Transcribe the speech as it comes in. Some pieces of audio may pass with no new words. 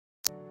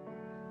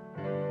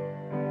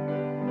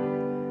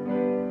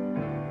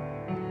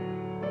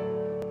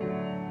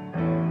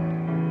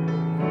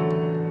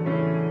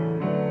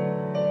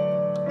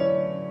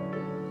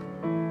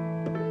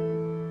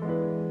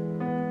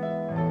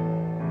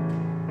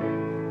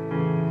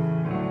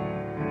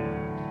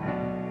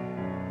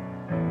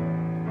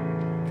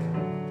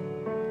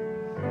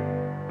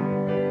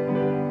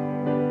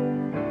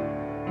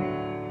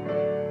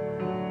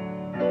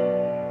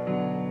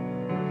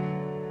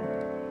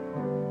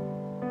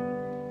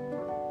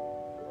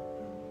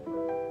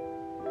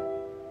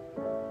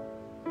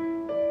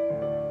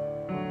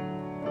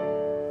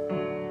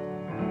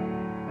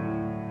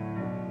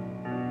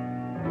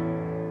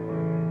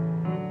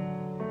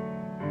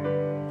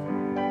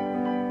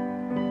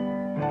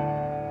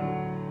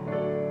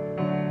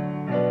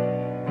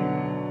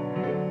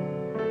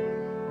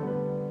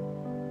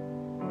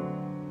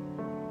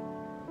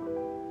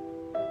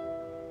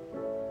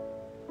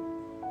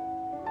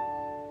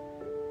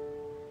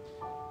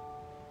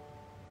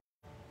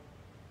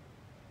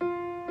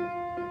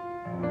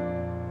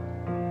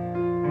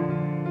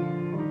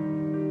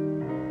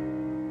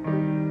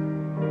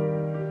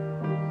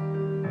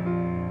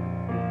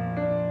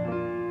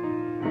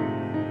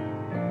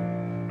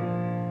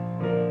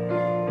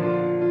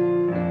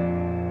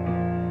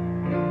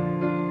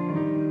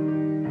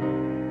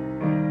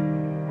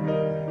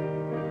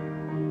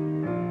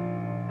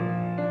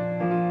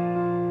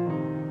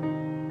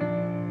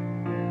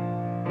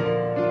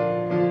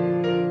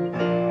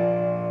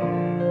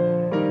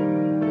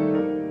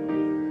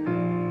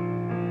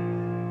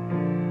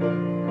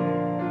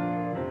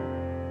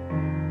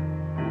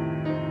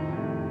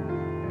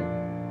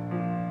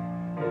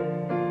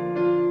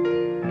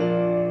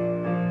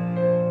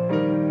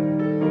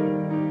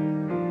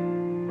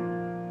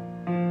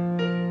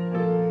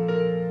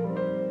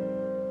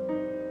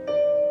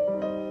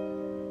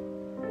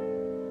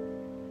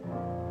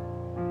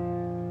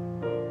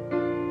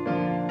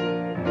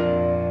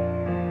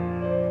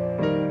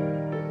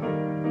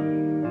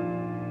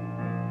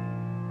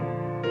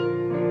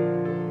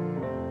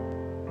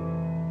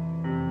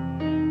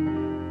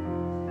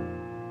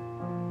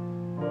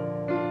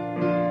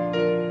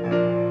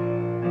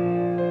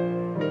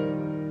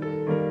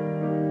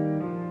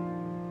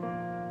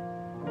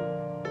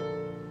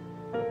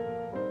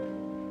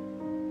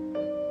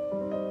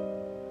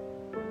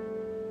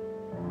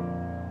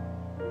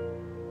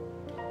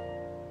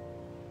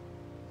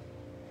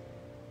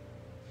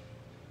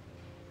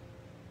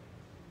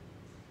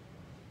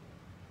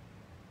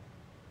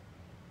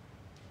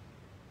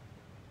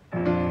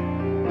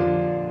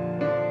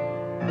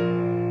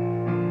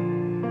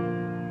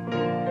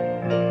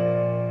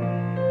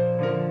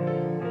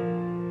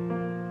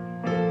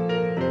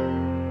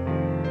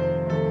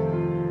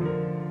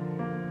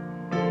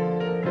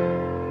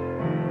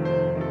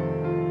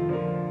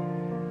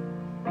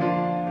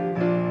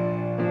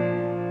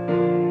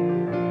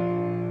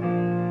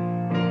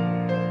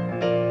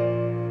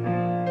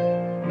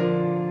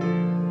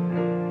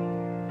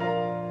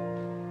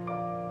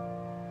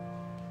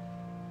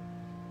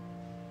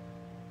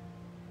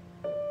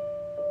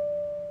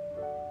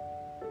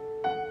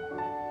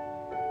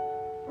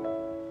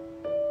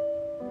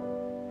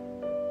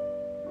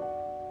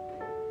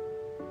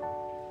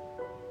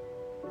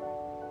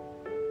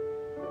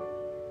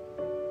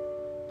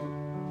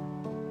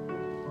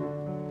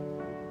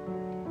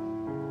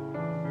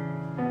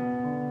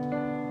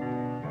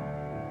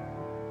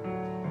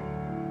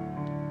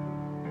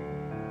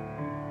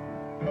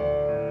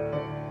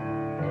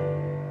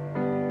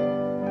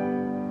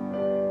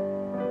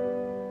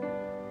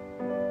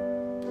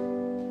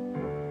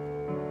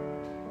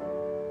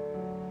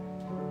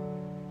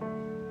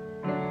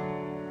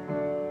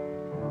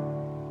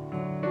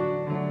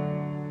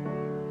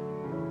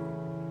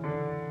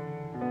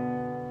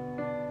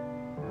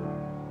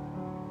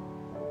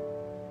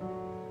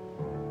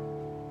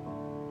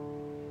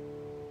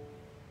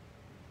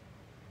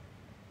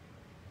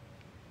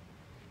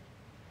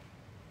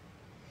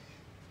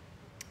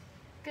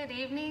Good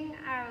evening.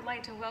 I would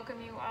like to welcome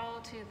you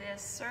all to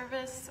this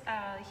service,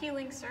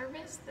 healing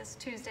service, this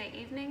Tuesday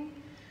evening,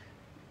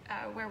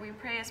 where we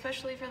pray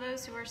especially for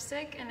those who are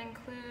sick and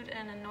include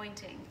an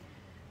anointing.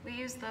 We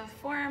use the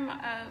form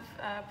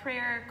of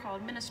prayer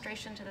called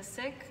Ministration to the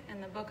Sick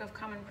in the Book of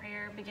Common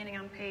Prayer, beginning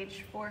on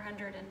page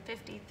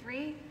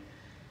 453.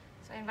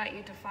 So I invite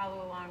you to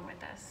follow along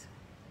with us.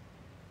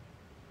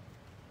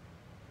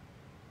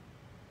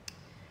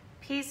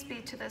 Peace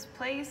be to this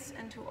place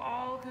and to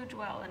all who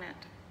dwell in it.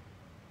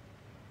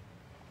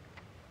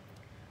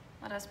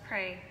 Let us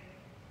pray.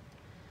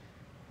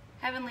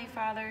 Heavenly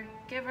Father,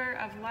 giver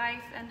of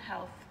life and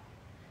health,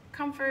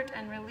 comfort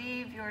and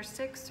relieve your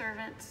sick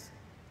servants,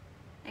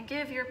 and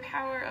give your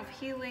power of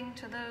healing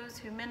to those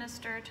who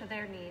minister to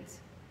their needs,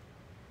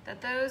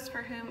 that those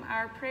for whom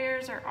our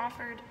prayers are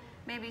offered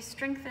may be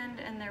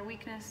strengthened in their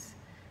weakness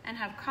and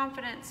have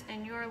confidence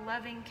in your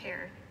loving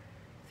care,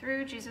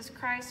 through Jesus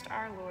Christ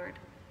our Lord,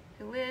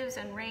 who lives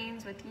and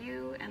reigns with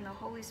you and the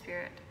Holy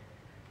Spirit,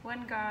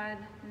 one God,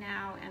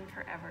 now and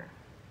forever.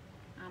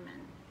 Amen.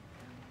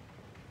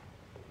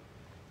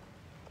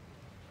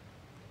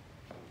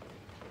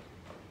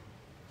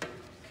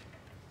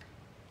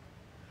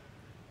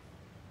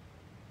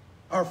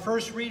 Our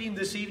first reading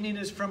this evening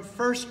is from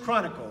 1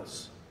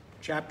 Chronicles,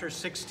 chapter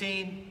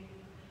 16,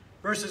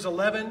 verses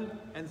 11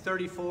 and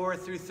 34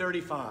 through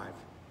 35.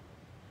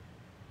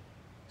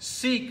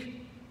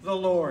 Seek the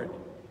Lord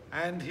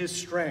and his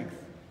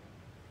strength.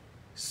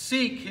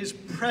 Seek his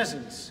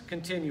presence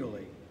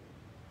continually.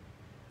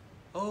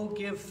 Oh,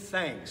 give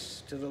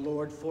thanks to the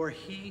Lord, for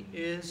he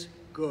is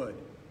good.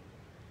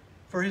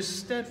 For his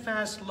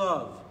steadfast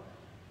love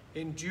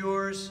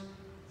endures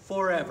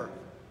forever.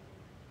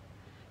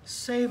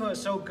 Save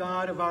us, O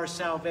God of our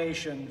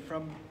salvation,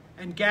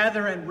 and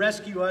gather and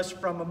rescue us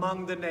from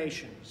among the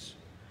nations,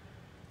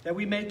 that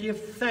we may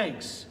give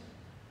thanks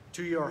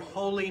to your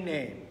holy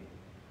name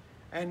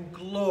and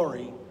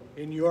glory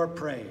in your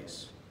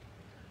praise.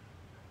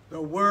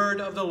 The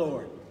word of the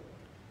Lord.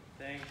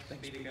 Thanks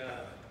be to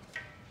God.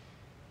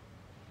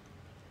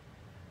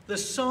 The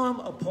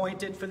psalm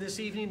appointed for this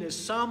evening is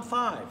Psalm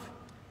 5,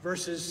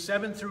 verses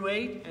 7 through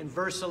 8 and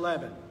verse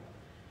 11.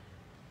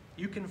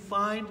 You can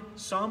find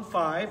Psalm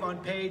 5 on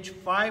page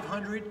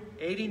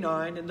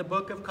 589 in the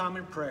Book of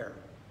Common Prayer.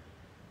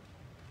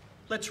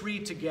 Let's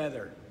read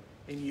together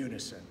in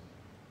unison.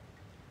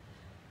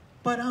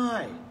 But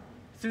I,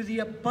 through the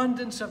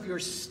abundance of your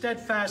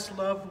steadfast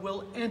love,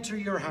 will enter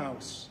your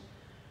house.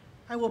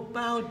 I will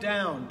bow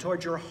down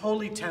toward your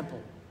holy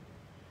temple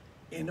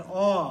in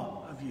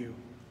awe of you.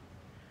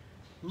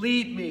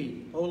 Lead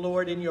me, O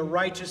Lord, in your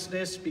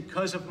righteousness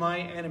because of my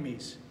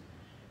enemies.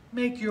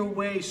 Make your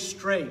way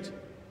straight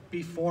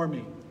before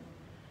me.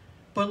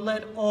 But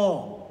let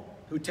all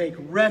who take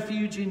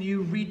refuge in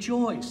you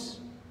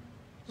rejoice.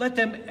 Let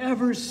them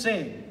ever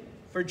sing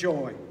for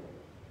joy.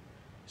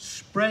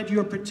 Spread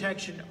your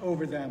protection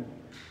over them,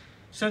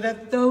 so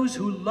that those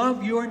who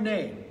love your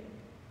name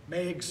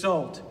may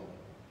exult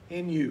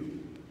in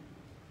you.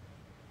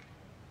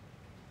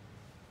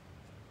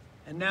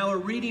 And now a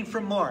reading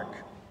from Mark.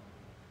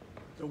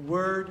 The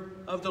word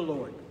of the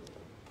Lord.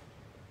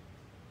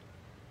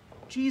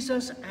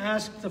 Jesus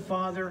asked the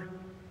Father,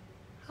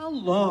 "How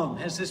long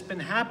has this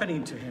been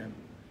happening to him?"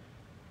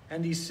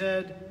 And he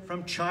said,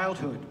 "From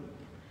childhood.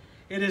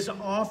 It has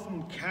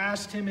often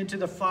cast him into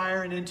the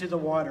fire and into the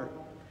water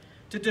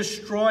to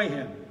destroy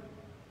him.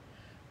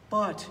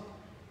 But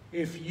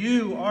if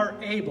you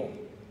are able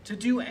to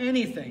do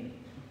anything,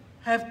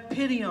 have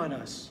pity on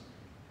us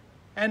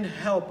and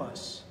help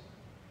us."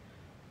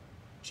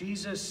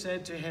 Jesus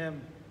said to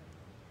him,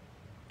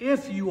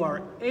 "If you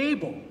are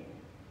able,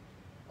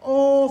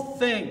 all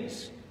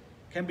things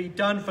can be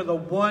done for the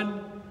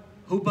one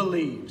who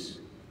believes."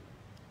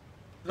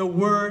 The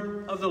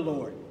word of the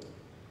Lord.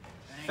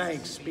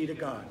 Thanks be to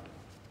God.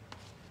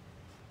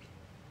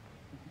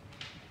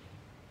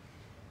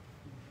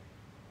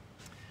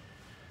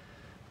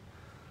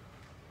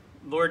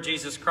 Lord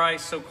Jesus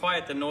Christ, so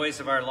quiet the noise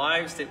of our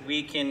lives that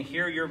we can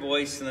hear your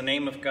voice in the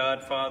name of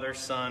God, Father,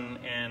 Son,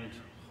 and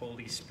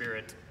Holy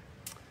Spirit.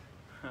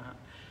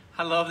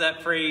 I love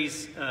that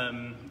phrase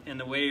and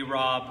the way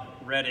Rob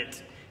read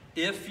it.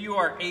 If you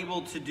are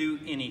able to do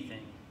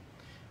anything.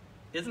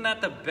 Isn't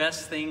that the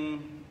best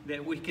thing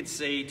that we could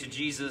say to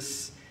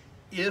Jesus?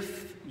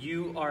 If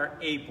you are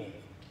able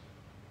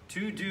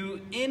to do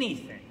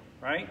anything,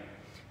 right?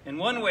 In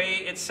one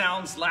way, it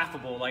sounds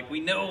laughable, like we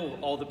know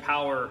all the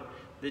power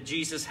that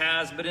Jesus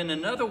has. But in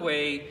another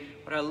way,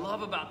 what I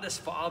love about this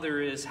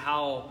Father is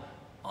how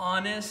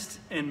honest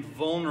and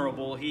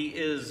vulnerable he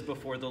is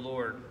before the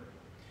Lord.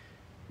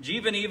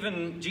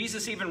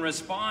 Jesus even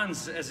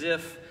responds as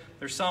if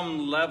there's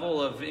some level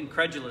of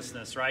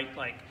incredulousness, right?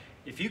 Like,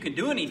 if you can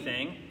do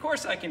anything, of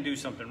course I can do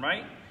something,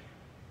 right?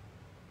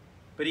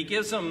 But he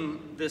gives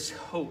them this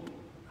hope.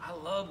 I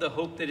love the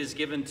hope that is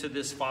given to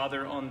this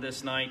Father on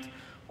this night.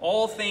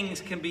 All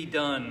things can be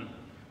done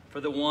for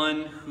the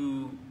one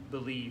who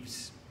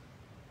believes.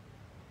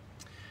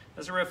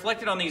 As I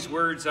reflected on these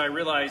words, I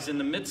realized in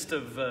the midst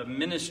of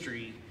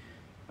ministry,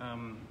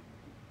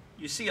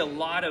 you see a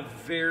lot of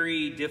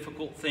very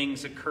difficult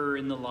things occur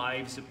in the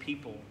lives of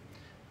people.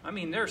 I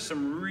mean, there are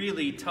some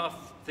really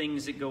tough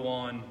things that go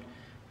on.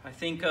 I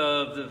think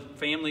of the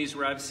families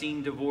where I've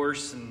seen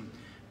divorce and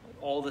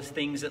all the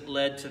things that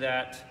led to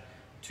that,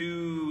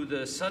 to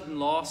the sudden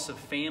loss of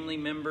family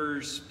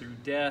members through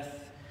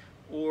death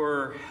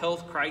or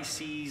health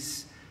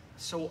crises.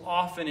 So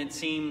often it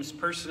seems,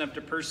 person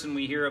after person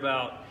we hear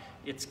about,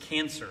 it's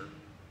cancer.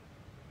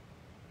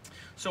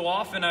 So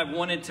often I've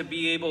wanted to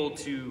be able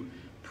to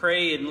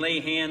pray and lay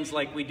hands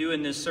like we do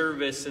in this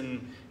service,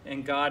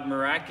 and God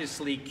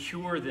miraculously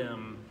cure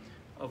them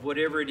of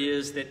whatever it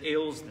is that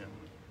ails them.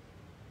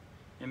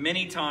 And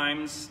many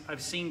times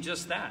I've seen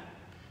just that.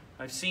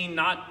 I've seen,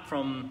 not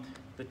from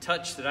the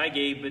touch that I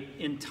gave, but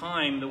in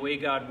time, the way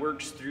God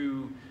works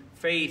through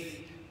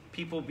faith,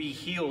 people be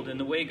healed, and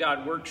the way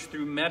God works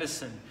through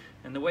medicine,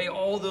 and the way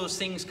all those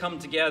things come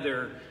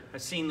together,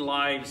 I've seen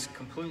lives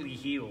completely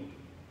healed.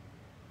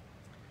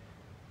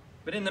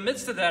 But in the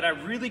midst of that,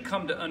 I've really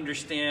come to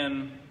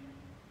understand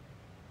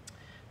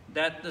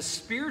that the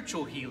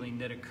spiritual healing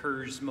that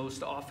occurs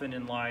most often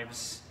in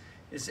lives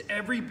is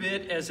every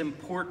bit as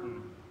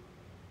important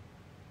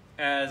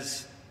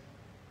as,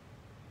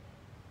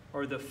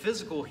 or the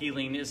physical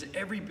healing is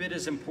every bit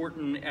as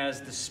important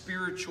as the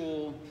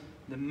spiritual,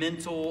 the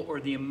mental, or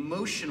the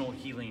emotional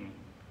healing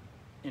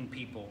in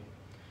people.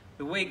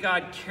 The way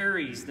God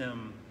carries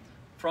them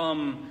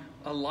from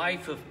a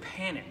life of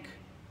panic,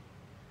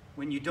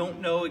 when you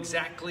don't know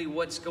exactly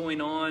what's going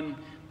on,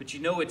 but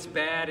you know it's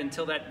bad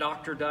until that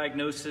doctor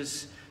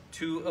diagnosis,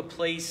 to a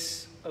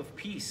place of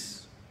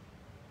peace.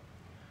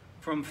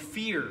 From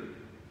fear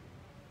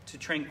to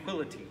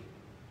tranquility.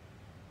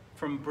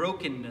 From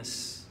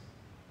brokenness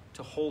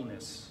to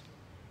wholeness.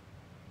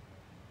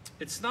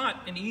 It's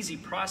not an easy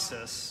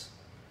process,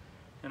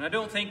 and I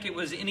don't think it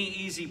was any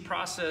easy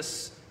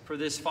process for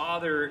this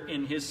father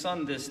and his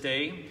son this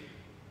day.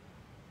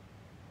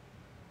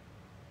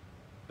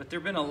 But there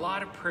have been a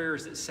lot of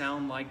prayers that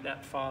sound like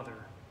that father.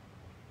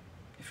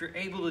 If you're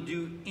able to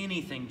do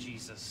anything,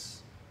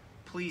 Jesus,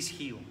 please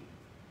heal.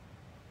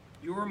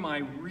 You're my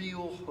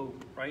real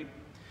hope, right?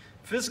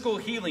 Physical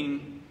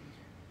healing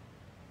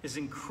is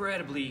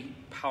incredibly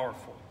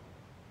powerful.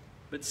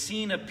 But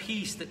seeing a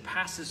peace that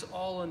passes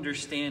all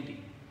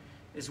understanding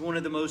is one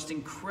of the most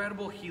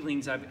incredible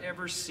healings I've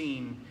ever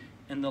seen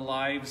in the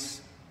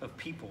lives of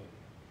people.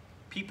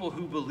 People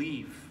who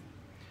believe.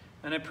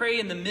 And I pray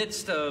in the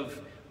midst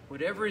of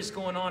whatever is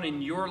going on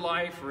in your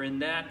life or in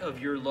that of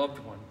your loved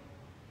one,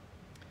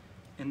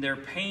 in their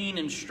pain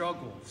and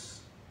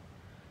struggles,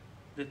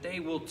 that they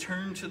will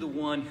turn to the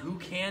one who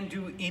can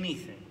do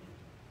anything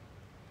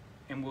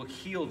and will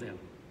heal them.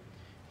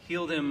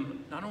 Heal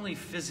them not only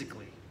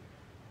physically,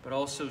 but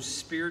also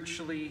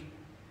spiritually,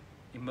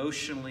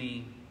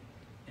 emotionally,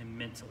 and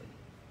mentally.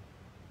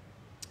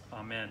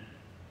 Amen.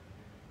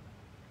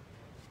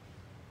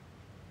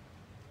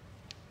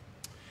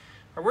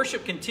 Our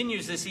worship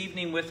continues this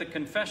evening with a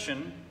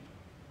confession.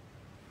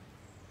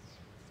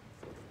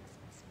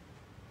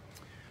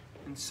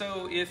 And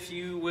so if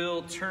you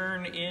will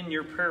turn in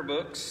your prayer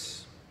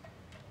books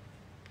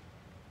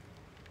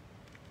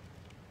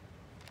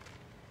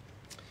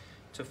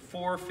to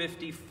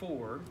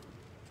 454.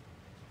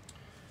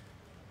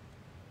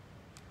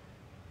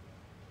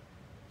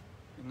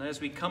 And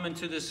as we come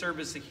into this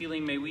service of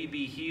healing, may we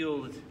be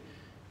healed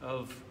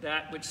of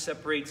that which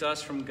separates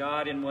us from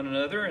God and one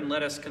another, and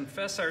let us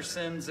confess our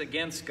sins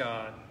against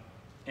God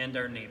and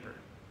our neighbor.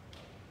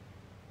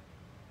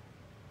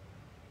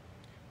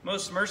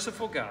 Most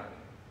merciful God,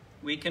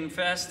 we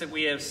confess that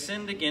we have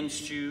sinned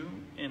against you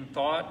in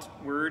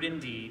thought, word, and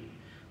deed,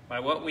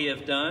 by what we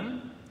have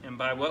done and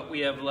by what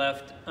we have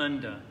left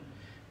undone.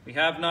 We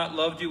have not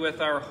loved you with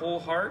our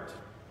whole heart.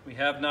 We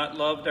have not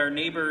loved our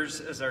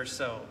neighbors as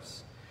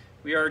ourselves.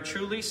 We are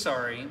truly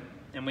sorry,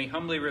 and we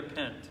humbly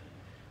repent.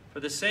 For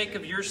the sake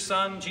of your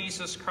Son,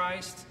 Jesus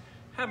Christ,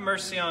 have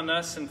mercy on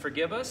us and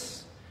forgive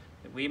us,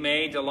 that we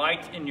may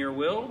delight in your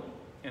will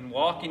and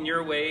walk in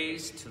your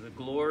ways to the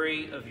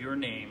glory of your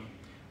name.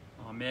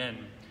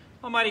 Amen.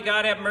 Almighty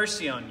God, have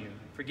mercy on you.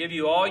 Forgive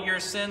you all your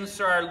sins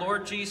through our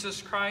Lord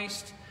Jesus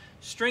Christ.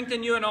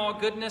 Strengthen you in all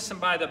goodness, and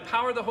by the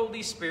power of the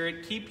Holy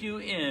Spirit, keep you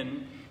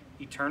in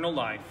eternal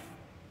life.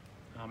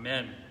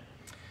 Amen.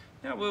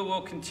 Now we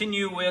will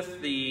continue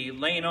with the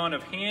laying on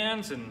of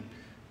hands, and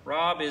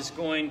Rob is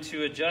going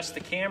to adjust the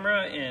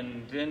camera,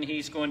 and then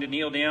he's going to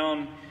kneel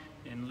down,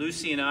 and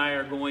Lucy and I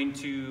are going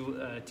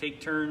to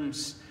take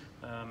turns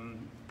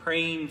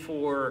praying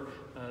for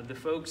the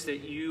folks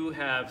that you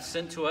have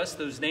sent to us,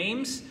 those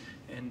names,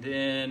 and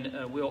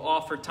then we'll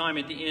offer time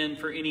at the end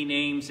for any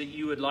names that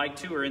you would like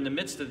to, or in the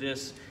midst of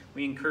this,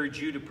 we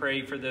encourage you to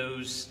pray for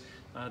those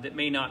that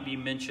may not be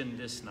mentioned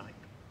this night.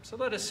 So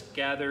let us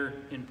gather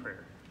in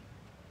prayer.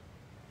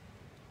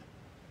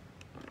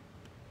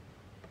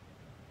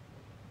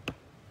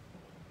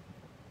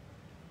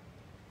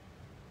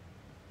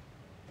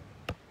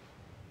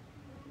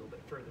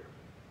 Further.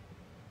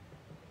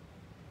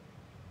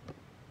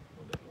 A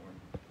little bit more.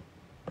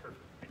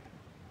 Perfect.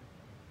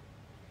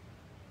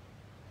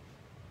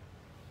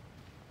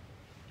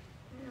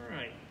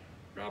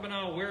 Rob and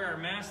I will wear our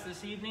masks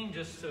this evening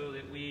just so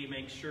that we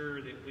make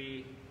sure that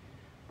we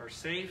are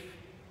safe.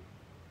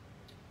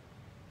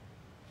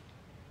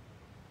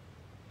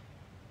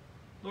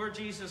 Lord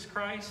Jesus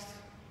Christ,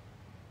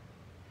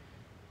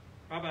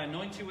 Rob, I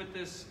anoint you with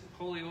this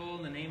holy oil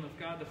in the name of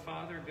God the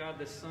Father, God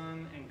the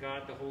Son, and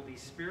God the Holy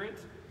Spirit.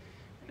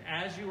 And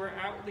as you are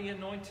outwardly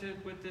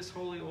anointed with this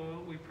holy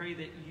oil, we pray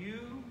that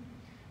you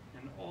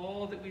and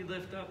all that we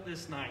lift up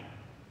this night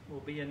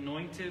will be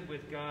anointed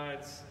with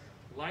God's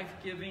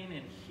life-giving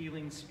and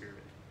healing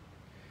spirit.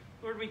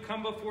 Lord, we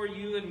come before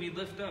you and we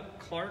lift up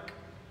Clark.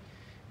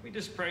 We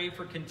just pray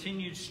for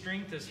continued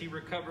strength as he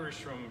recovers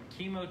from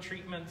chemo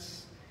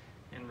treatments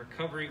and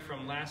recovery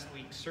from last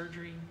week's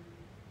surgery.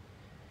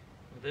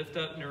 We lift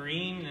up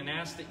Noreen and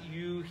ask that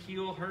you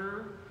heal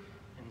her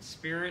in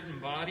spirit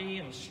and body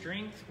and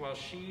strength while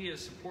she is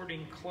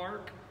supporting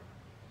Clark.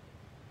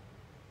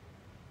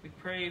 We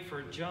pray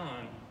for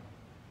John,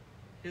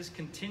 his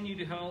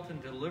continued health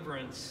and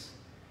deliverance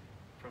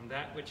from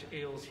that which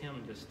ails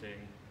him this day.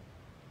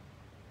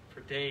 For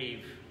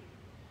Dave,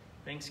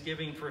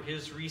 thanksgiving for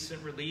his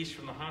recent release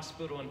from the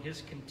hospital and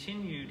his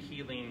continued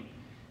healing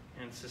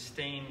and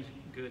sustained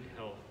good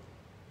health.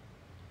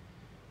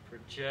 For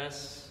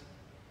Jess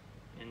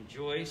and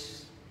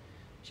Joyce,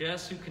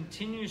 Jess who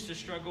continues to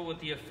struggle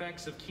with the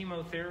effects of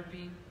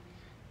chemotherapy.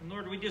 And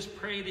Lord, we just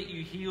pray that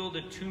you heal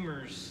the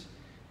tumors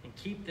and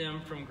keep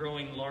them from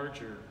growing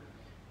larger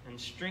and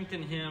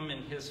strengthen him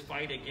in his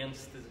fight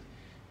against the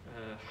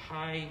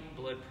high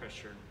blood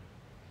pressure.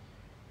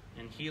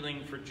 And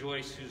healing for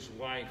Joyce, his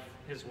wife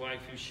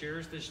who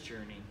shares this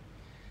journey.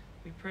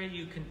 We pray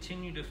you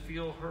continue to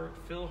fill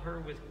her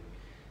with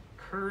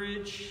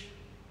courage,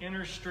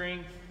 inner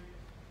strength,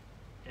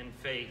 and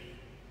faith.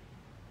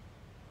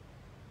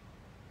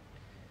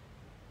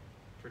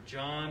 For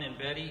John and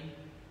Betty,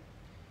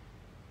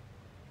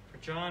 for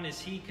John as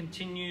he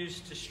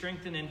continues to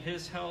strengthen in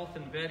his health,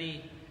 and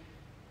Betty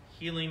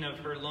healing of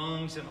her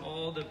lungs and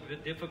all the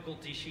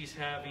difficulty she's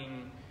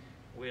having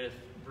with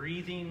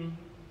breathing.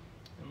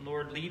 And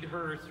Lord, lead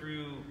her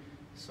through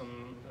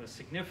some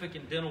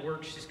significant dental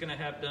work she's going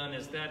to have done,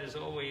 as that is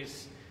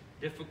always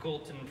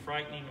difficult and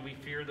frightening. We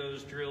fear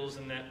those drills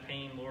and that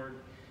pain. Lord,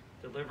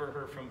 deliver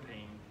her from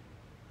pain.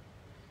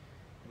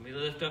 And we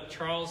lift up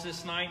Charles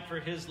this night for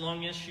his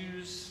lung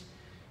issues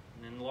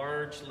and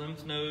enlarged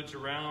lymph nodes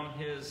around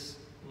his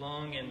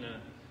lung and the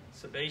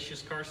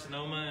sebaceous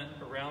carcinoma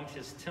around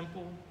his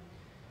temple.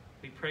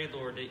 We pray,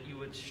 Lord, that you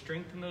would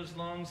strengthen those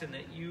lungs and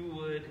that you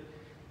would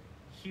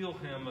heal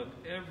him of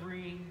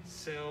every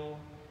cell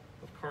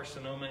of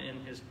carcinoma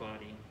in his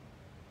body.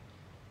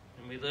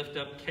 And we lift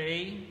up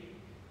Kay,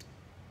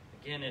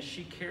 again, as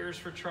she cares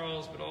for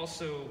Charles, but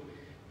also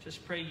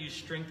just pray you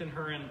strengthen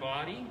her in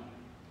body.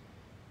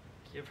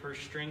 Give her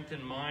strength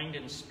in mind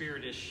and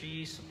spirit as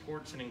she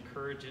supports and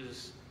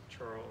encourages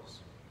Charles.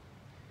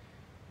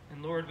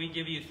 And Lord, we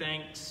give you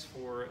thanks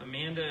for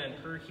Amanda and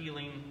her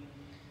healing,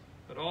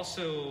 but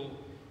also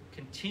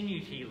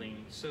continued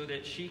healing so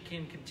that she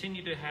can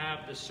continue to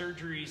have the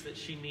surgeries that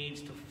she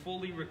needs to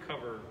fully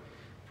recover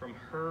from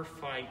her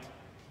fight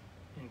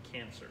in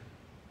cancer.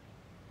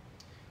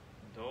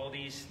 And all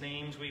these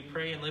names we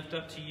pray and lift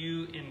up to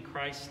you in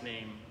Christ's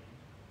name.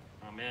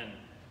 Amen.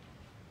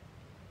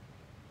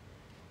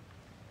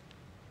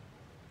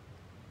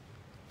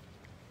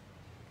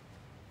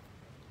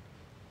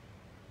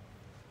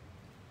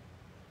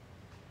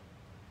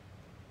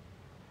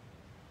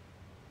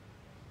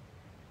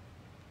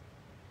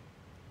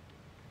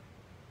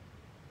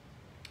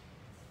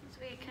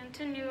 We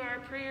continue our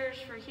prayers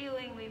for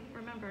healing. We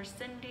remember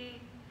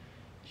Cindy.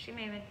 She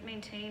may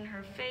maintain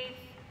her faith,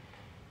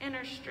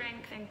 inner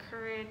strength, and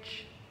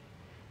courage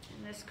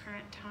in this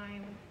current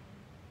time.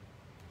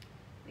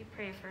 We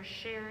pray for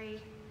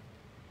Sherry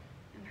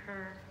and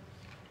her.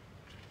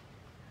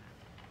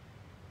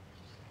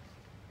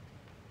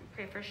 We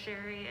pray for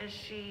Sherry as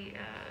she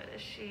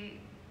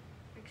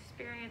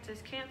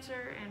experiences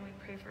cancer, and we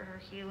pray for her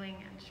healing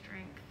and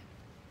strength.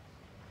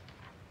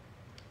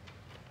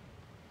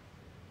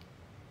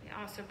 We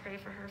also pray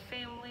for her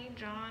family,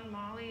 John,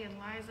 Molly, and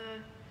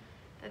Liza,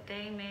 that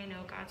they may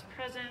know God's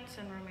presence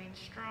and remain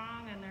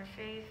strong in their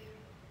faith.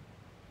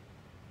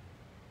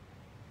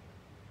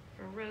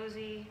 For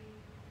Rosie,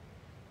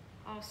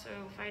 also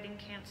fighting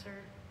cancer,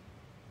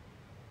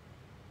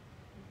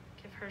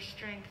 give her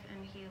strength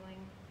and healing.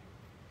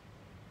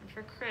 And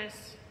for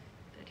Chris,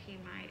 that he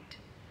might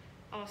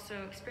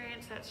also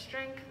experience that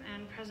strength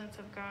and presence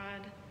of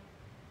God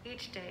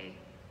each day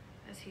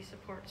as he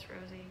supports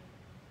Rosie.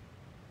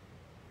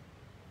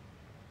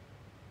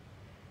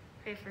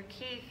 Pray for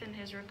Keith and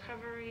his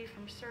recovery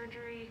from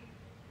surgery.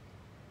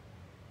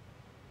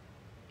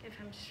 Give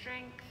him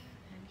strength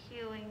and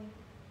healing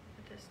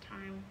at this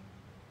time.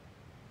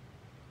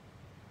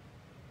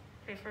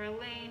 Pray for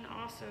Elaine,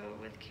 also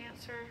with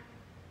cancer,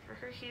 for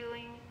her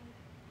healing.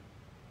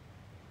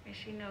 May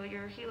she know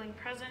your healing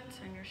presence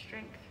and your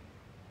strength.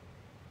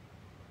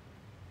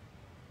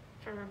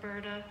 For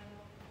Roberta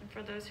and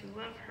for those who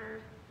love her.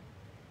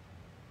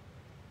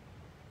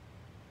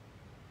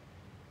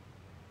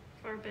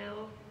 For for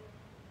Bill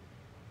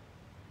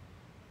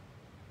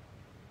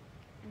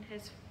and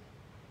his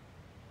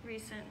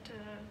recent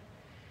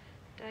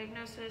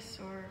diagnosis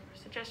or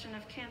suggestion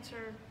of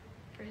cancer,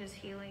 for his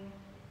healing.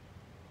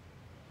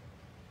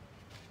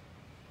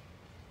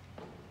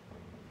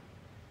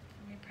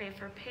 We pray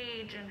for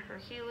Paige and her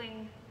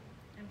healing,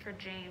 and for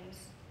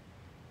James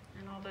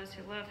and all those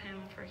who love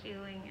him for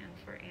healing and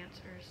for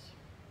answers.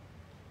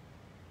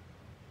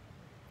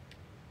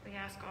 We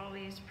ask all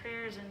these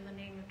prayers in the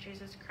name of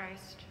Jesus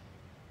Christ.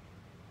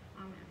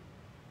 Amen.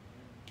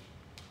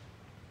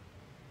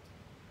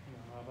 Hang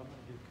on, Rob, I'm going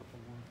to do a couple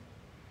more.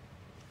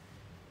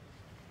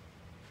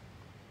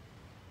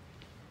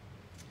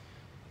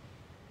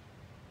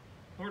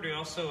 Lord, we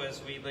also,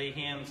 as we lay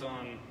hands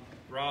on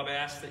Rob,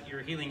 ask that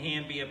your healing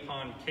hand be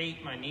upon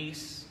Kate, my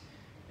niece,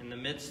 in the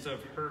midst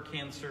of her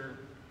cancer.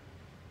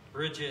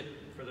 Bridget,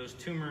 for those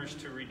tumors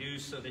to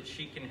reduce so that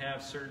she can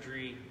have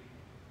surgery.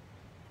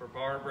 For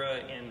Barbara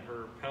in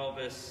her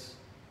pelvis.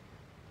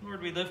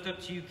 Lord, we lift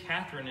up to you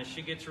Catherine as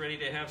she gets ready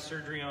to have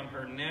surgery on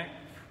her neck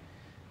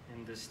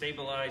and to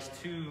stabilize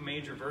 2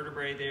 major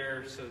vertebrae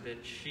there so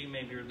that she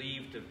may be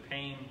relieved of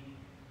pain.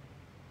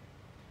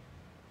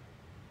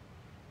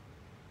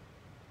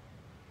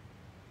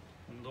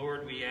 And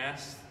Lord, we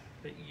ask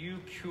that you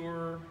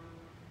cure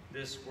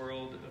this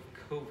world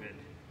of COVID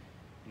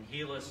and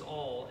heal us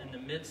all in the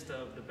midst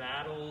of the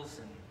battles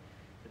and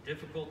the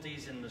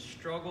difficulties and the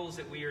struggles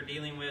that we are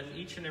dealing with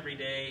each and every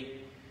day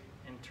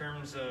in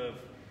terms of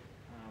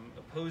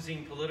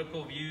opposing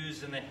political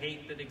views and the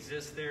hate that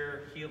exists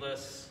there. Heal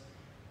us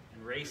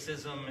and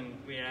racism, and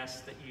we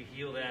ask that you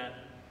heal that.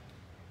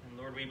 And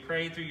Lord, we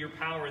pray through your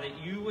power that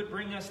you would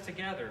bring us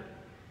together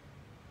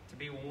to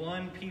be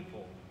one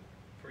people,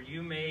 for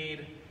you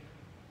made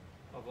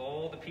of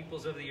all the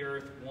peoples of the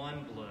earth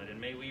one blood,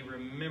 and may we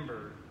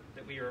remember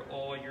that we are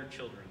all your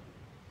children.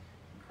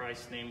 In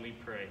Christ's name we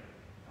pray.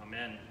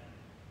 Amen.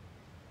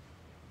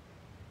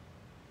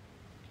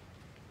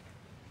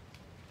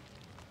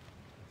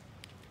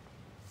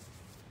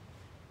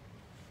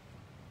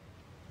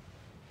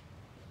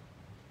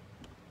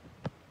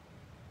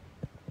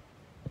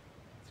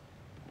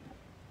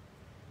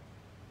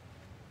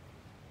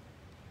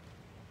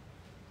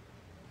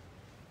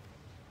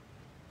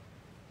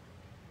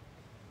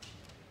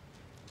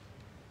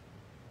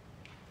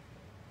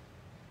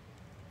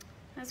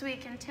 As we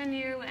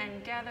continue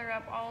and gather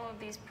up all of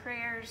these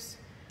prayers,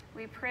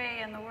 we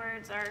pray in the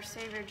words our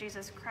Savior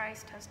Jesus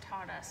Christ has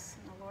taught us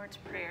in the Lord's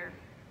Prayer.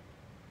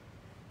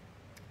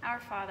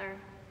 Our Father,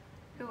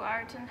 who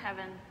art in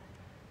heaven,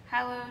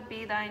 hallowed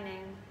be thy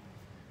name.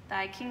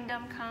 Thy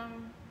kingdom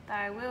come,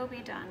 thy will be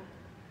done,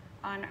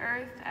 on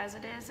earth as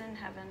it is in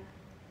heaven.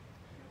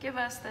 Give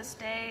us this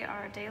day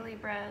our daily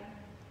bread,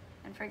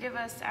 and forgive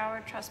us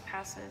our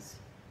trespasses,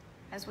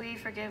 as we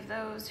forgive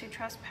those who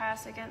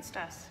trespass against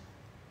us.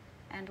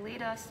 And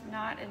lead us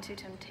not into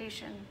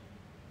temptation,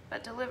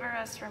 but deliver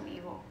us from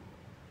evil.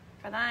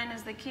 For thine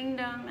is the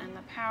kingdom and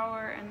the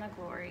power and the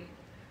glory,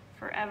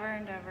 forever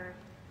and ever.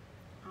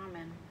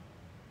 Amen.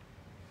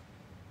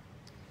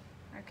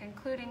 Our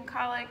concluding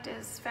collect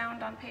is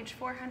found on page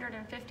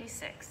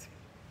 456.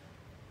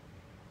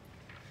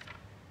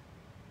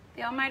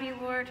 The Almighty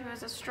Lord, who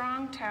is a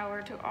strong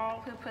tower to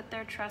all who put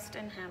their trust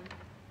in him,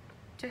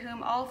 to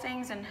whom all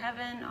things in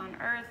heaven, on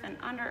earth, and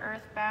under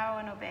earth bow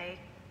and obey,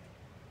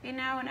 be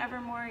now and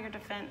evermore your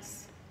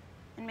defense,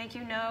 and make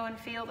you know and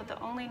feel that the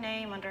only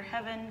name under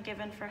heaven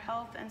given for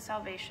health and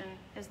salvation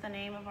is the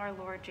name of our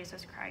Lord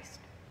Jesus Christ.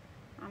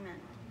 Amen.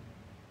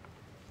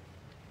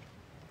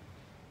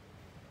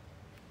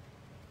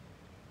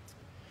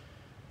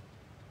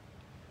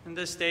 And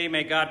this day,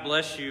 may God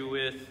bless you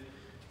with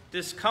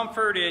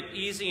discomfort at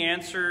easy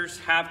answers,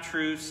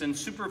 half-truths, and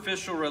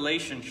superficial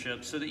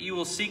relationships, so that you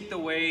will seek the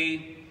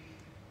way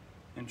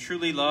and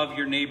truly love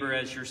your neighbor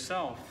as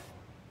yourself.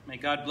 May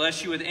God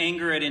bless you with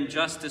anger at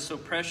injustice,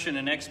 oppression,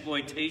 and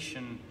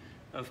exploitation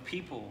of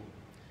people,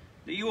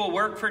 that you will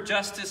work for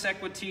justice,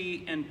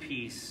 equity, and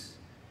peace.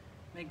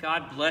 May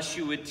God bless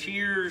you with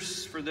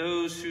tears for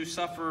those who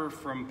suffer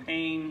from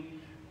pain,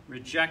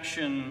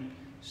 rejection,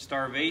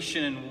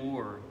 starvation, and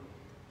war,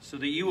 so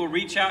that you will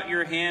reach out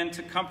your hand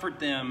to comfort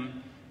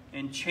them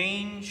and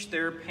change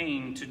their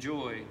pain to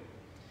joy.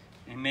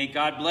 And may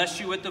God bless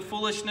you with the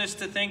foolishness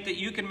to think that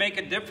you can make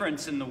a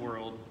difference in the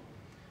world,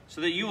 so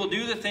that you will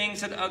do the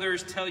things that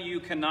others tell you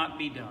cannot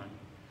be done.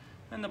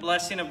 And the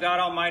blessing of God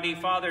Almighty,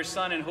 Father,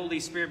 Son, and Holy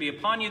Spirit be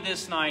upon you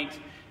this night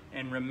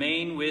and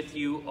remain with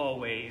you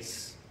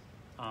always.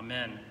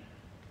 Amen.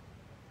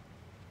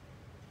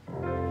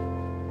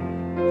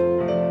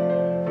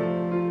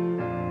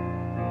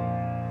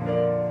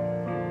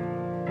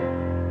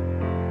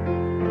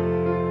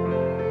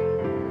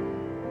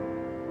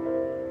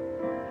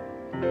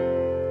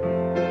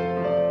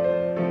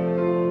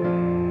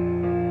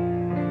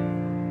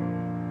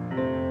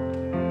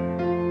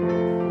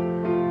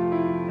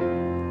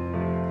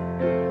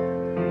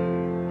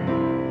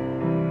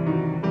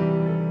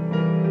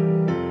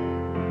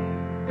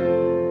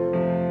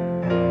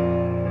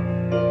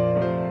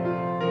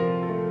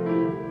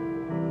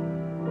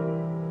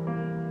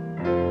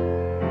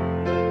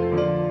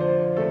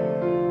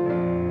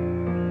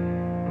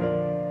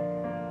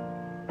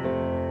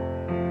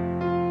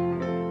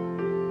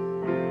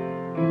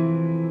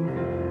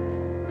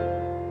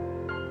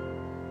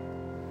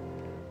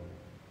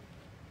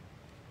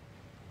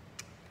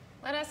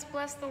 Let us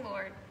bless the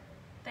Lord.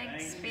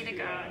 Thanks be to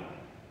God.